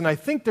Jesus. And I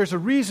think there's a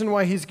reason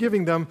why he's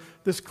giving them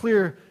this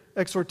clear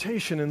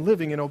exhortation in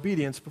living in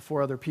obedience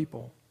before other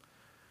people.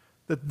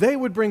 That they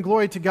would bring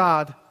glory to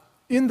God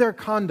in their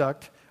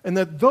conduct, and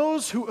that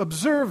those who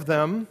observe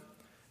them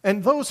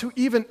and those who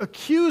even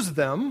accuse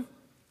them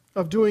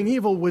of doing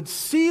evil would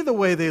see the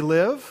way they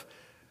live,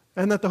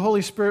 and that the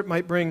Holy Spirit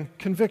might bring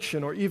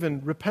conviction or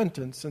even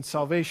repentance and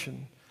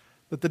salvation.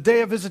 That the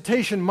day of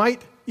visitation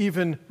might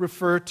even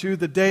refer to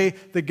the day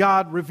that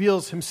God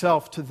reveals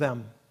himself to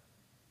them,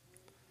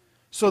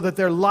 so that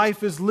their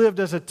life is lived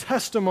as a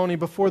testimony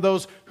before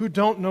those who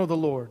don't know the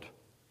Lord.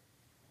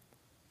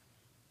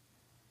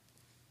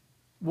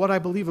 What I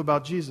believe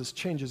about Jesus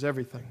changes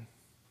everything.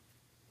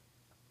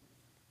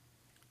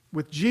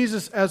 With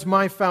Jesus as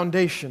my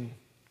foundation,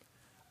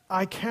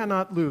 I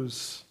cannot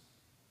lose.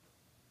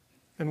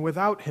 And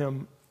without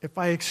him, if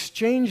I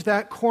exchange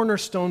that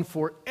cornerstone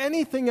for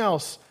anything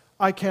else,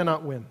 I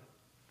cannot win.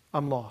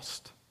 I'm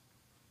lost.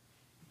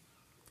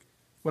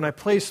 When I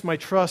place my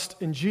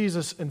trust in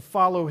Jesus and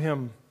follow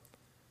him,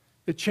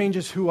 it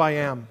changes who I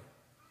am.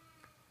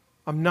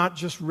 I'm not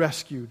just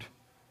rescued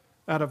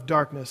out of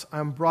darkness.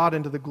 I'm brought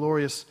into the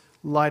glorious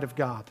light of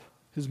God,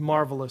 his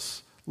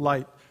marvelous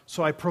light.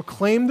 So I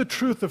proclaim the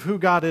truth of who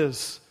God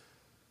is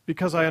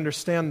because I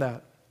understand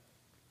that.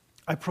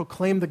 I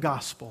proclaim the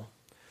gospel.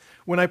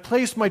 When I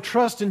place my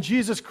trust in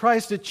Jesus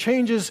Christ, it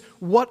changes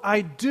what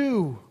I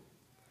do.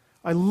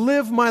 I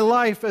live my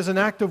life as an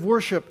act of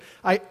worship.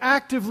 I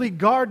actively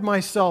guard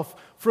myself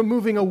from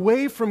moving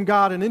away from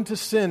God and into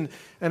sin,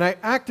 and I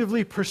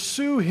actively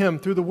pursue him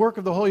through the work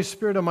of the Holy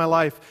Spirit in my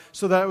life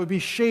so that I would be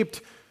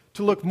shaped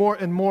to look more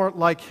and more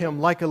like him,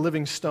 like a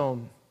living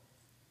stone.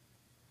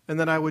 And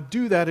that I would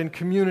do that in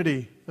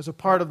community as a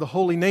part of the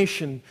holy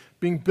nation,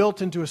 being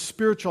built into a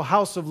spiritual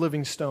house of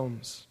living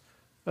stones.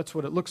 That's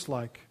what it looks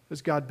like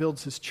as God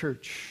builds his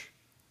church.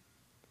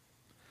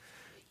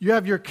 You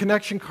have your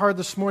connection card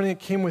this morning. It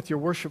came with your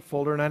worship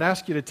folder, and I'd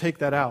ask you to take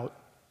that out.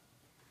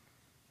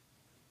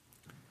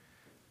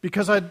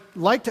 Because I'd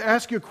like to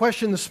ask you a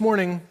question this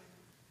morning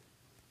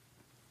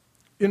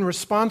in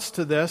response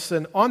to this.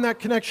 And on that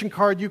connection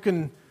card, you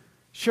can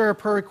share a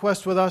prayer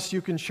request with us.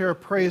 You can share a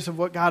praise of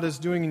what God is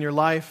doing in your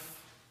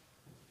life.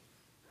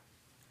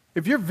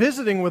 If you're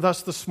visiting with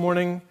us this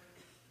morning,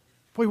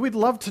 boy, we'd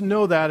love to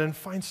know that and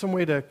find some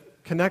way to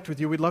connect with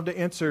you. We'd love to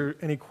answer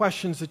any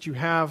questions that you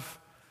have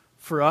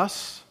for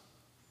us.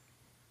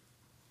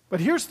 But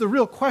here's the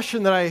real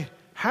question that I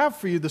have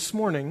for you this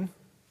morning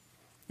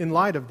in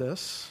light of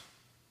this.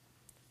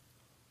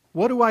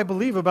 What do I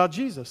believe about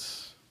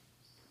Jesus?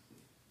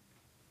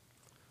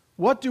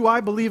 What do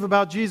I believe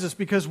about Jesus?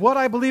 Because what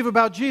I believe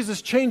about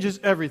Jesus changes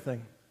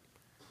everything.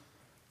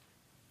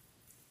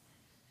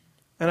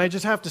 And I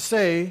just have to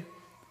say,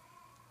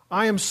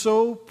 I am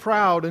so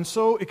proud and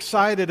so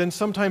excited and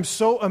sometimes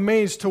so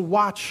amazed to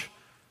watch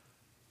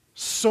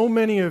so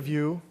many of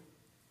you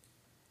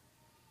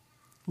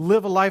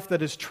live a life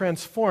that is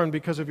transformed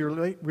because of your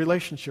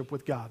relationship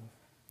with God.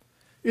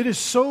 It is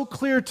so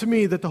clear to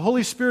me that the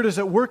Holy Spirit is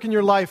at work in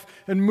your life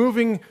and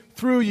moving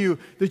through you,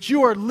 that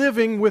you are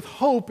living with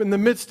hope in the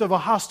midst of a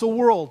hostile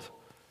world.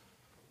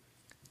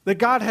 That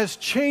God has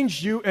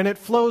changed you and it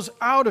flows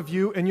out of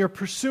you and you're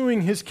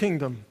pursuing his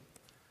kingdom.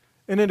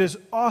 And it is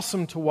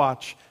awesome to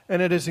watch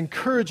and it is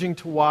encouraging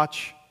to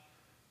watch.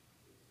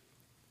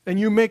 And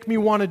you make me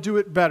want to do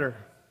it better.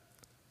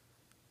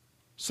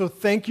 So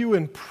thank you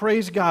and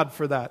praise God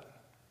for that,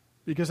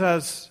 because it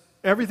has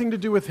everything to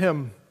do with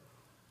Him.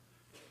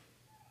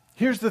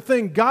 Here's the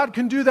thing, God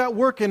can do that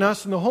work in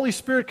us, and the Holy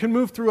Spirit can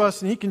move through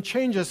us, and He can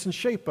change us and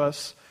shape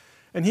us,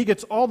 and He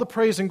gets all the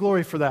praise and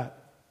glory for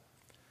that.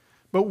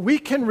 But we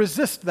can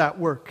resist that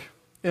work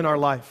in our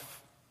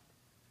life.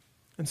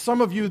 And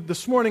some of you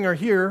this morning are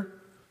here,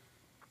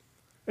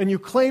 and you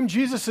claim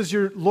Jesus as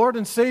your Lord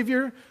and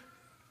Savior,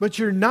 but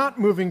you're not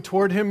moving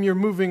toward Him, you're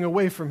moving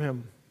away from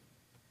Him.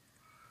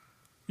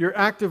 You're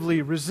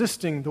actively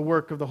resisting the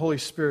work of the Holy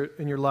Spirit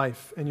in your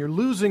life, and you're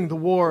losing the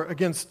war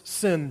against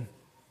sin.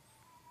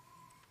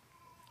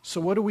 So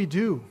what do we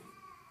do?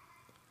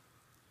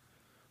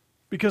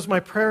 Because my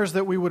prayer is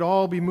that we would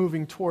all be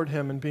moving toward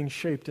Him and being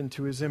shaped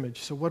into His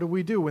image. So what do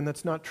we do when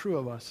that's not true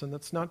of us? And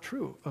that's not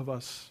true of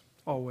us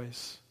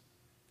always.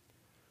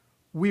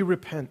 We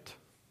repent.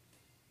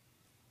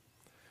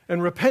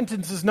 And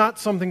repentance is not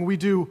something we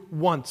do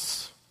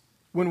once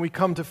when we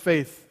come to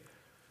faith.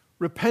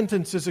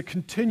 Repentance is a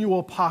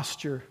continual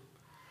posture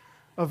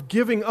of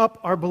giving up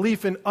our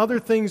belief in other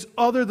things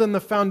other than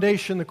the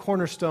foundation, the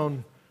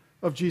cornerstone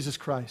of Jesus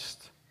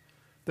Christ.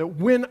 That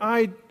when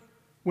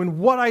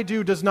what I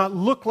do does not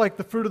look like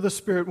the fruit of the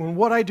Spirit, when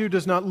what I do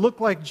does not look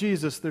like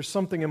Jesus, there's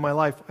something in my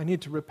life I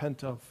need to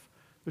repent of.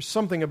 There's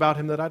something about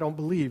Him that I don't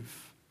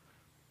believe.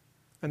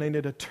 And I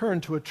need to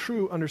turn to a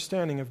true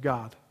understanding of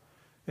God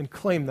and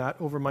claim that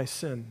over my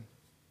sin.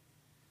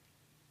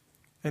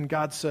 And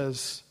God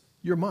says,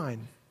 you're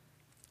mine.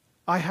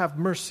 I have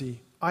mercy.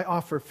 I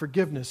offer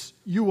forgiveness.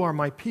 You are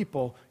my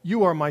people.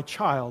 You are my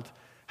child.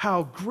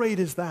 How great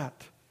is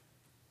that?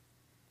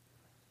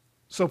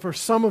 So for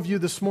some of you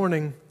this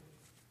morning,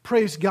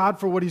 praise God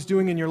for what He's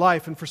doing in your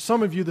life. And for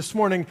some of you this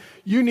morning,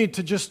 you need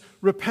to just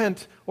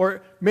repent,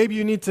 or maybe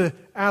you need to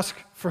ask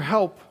for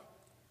help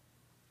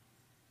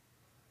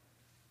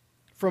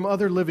from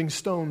other living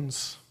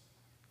stones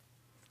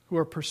who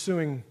are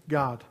pursuing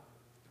God.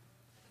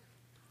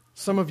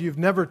 Some of you have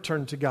never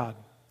turned to God,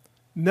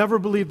 never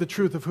believed the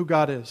truth of who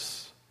God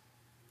is.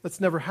 That's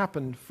never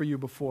happened for you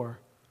before.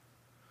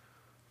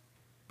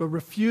 But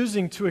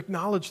refusing to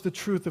acknowledge the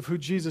truth of who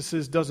Jesus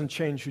is doesn't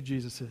change who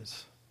Jesus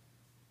is.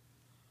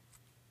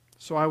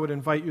 So I would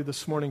invite you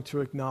this morning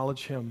to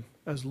acknowledge Him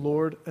as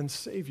Lord and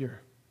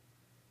Savior,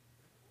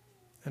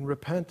 and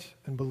repent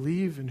and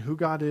believe in who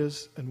God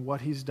is and what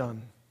He's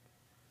done.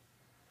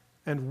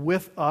 And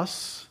with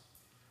us,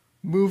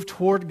 move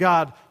toward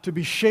God to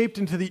be shaped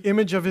into the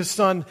image of His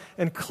Son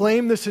and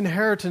claim this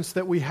inheritance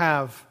that we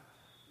have.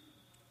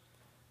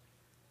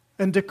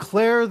 And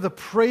declare the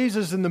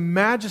praises and the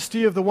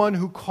majesty of the one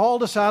who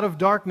called us out of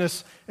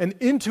darkness and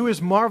into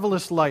His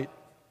marvelous light.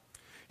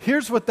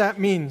 Here's what that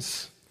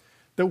means.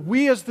 That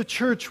we as the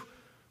church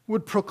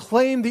would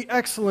proclaim the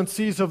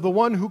excellencies of the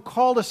one who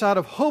called us out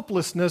of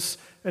hopelessness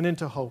and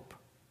into hope.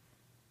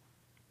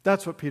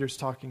 That's what Peter's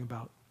talking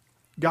about.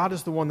 God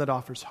is the one that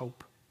offers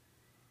hope.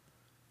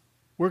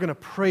 We're going to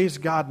praise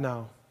God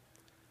now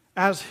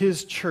as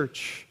His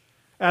church,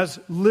 as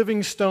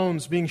living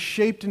stones being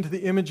shaped into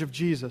the image of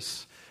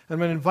Jesus. I'm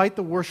going to invite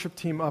the worship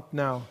team up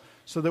now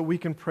so that we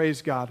can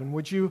praise God. And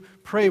would you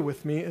pray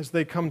with me as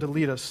they come to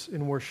lead us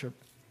in worship?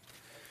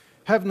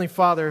 Heavenly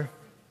Father,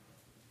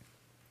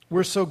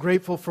 we're so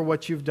grateful for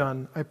what You've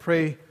done. I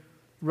pray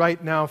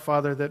right now,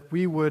 Father, that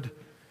we would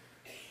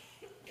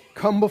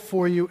come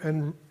before You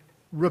and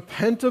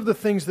repent of the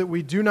things that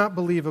we do not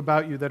believe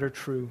about You that are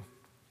true.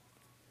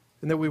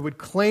 And that we would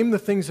claim the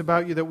things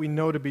about You that we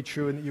know to be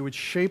true, and that You would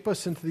shape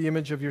us into the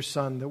image of Your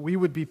Son, that we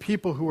would be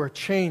people who are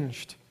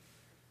changed,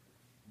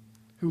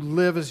 who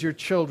live as Your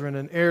children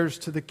and heirs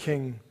to the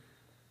King.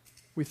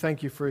 We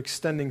thank You for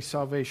extending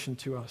salvation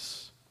to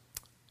us.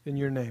 In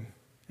Your name,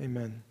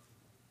 amen.